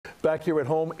Back here at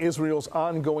home, Israel's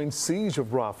ongoing siege of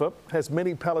Rafah has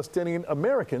many Palestinian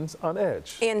Americans on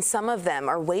edge. And some of them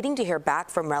are waiting to hear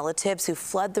back from relatives who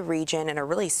fled the region and are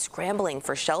really scrambling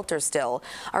for shelter still.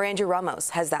 Our Andrew Ramos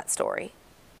has that story.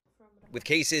 With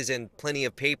cases and plenty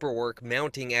of paperwork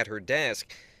mounting at her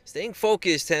desk, staying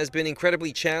focused has been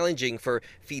incredibly challenging for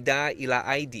Fidaa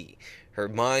Elaydi. Her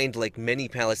mind, like many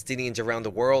Palestinians around the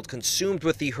world, consumed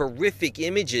with the horrific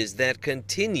images that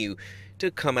continue to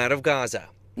come out of Gaza.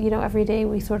 You know, every day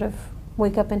we sort of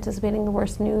wake up anticipating the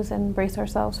worst news and brace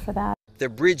ourselves for that. The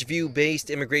Bridgeview-based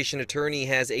immigration attorney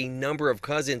has a number of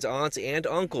cousins, aunts, and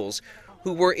uncles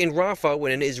who were in Rafah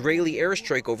when an Israeli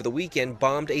airstrike over the weekend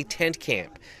bombed a tent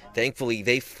camp. Thankfully,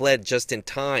 they fled just in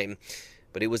time,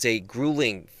 but it was a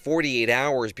grueling 48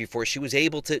 hours before she was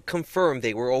able to confirm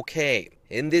they were okay.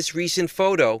 In this recent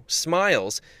photo,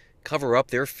 smiles cover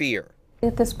up their fear.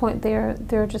 At this point,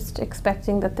 they're just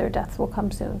expecting that their deaths will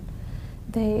come soon.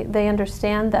 They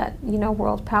understand that, you know,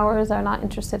 world powers are not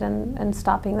interested in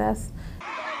stopping this.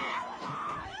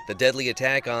 The deadly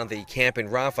attack on the camp in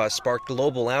Rafah sparked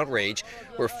global outrage,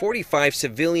 where 45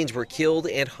 civilians were killed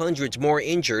and hundreds more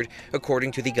injured,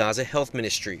 according to the Gaza Health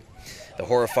Ministry. The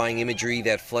horrifying imagery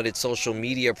that flooded social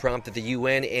media prompted the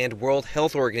UN and World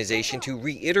Health Organization to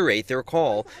reiterate their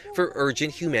call for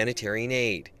urgent humanitarian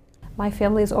aid. My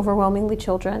family is overwhelmingly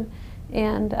children,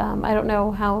 and I don't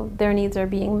know how their needs are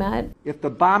being met. If the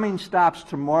bombing stops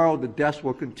tomorrow, the deaths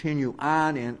will continue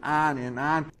on and on and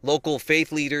on. Local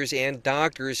faith leaders and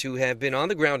doctors who have been on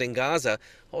the ground in Gaza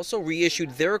also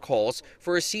reissued their calls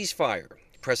for a ceasefire,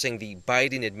 pressing the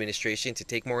Biden administration to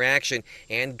take more action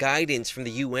and guidance from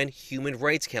the UN Human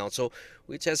Rights Council,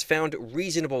 which has found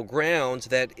reasonable grounds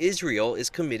that Israel is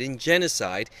committing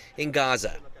genocide in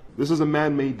Gaza. This is a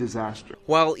man-made disaster.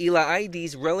 While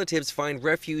Elaydi's relatives find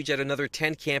refuge at another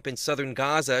tent camp in southern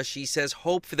Gaza, she says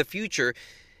hope for the future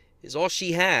is all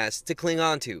she has to cling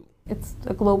on to. It's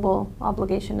a global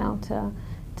obligation now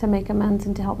to make amends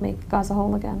and to help make Gaza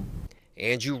whole again.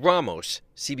 Andrew Ramos,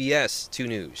 CBS 2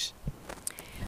 News.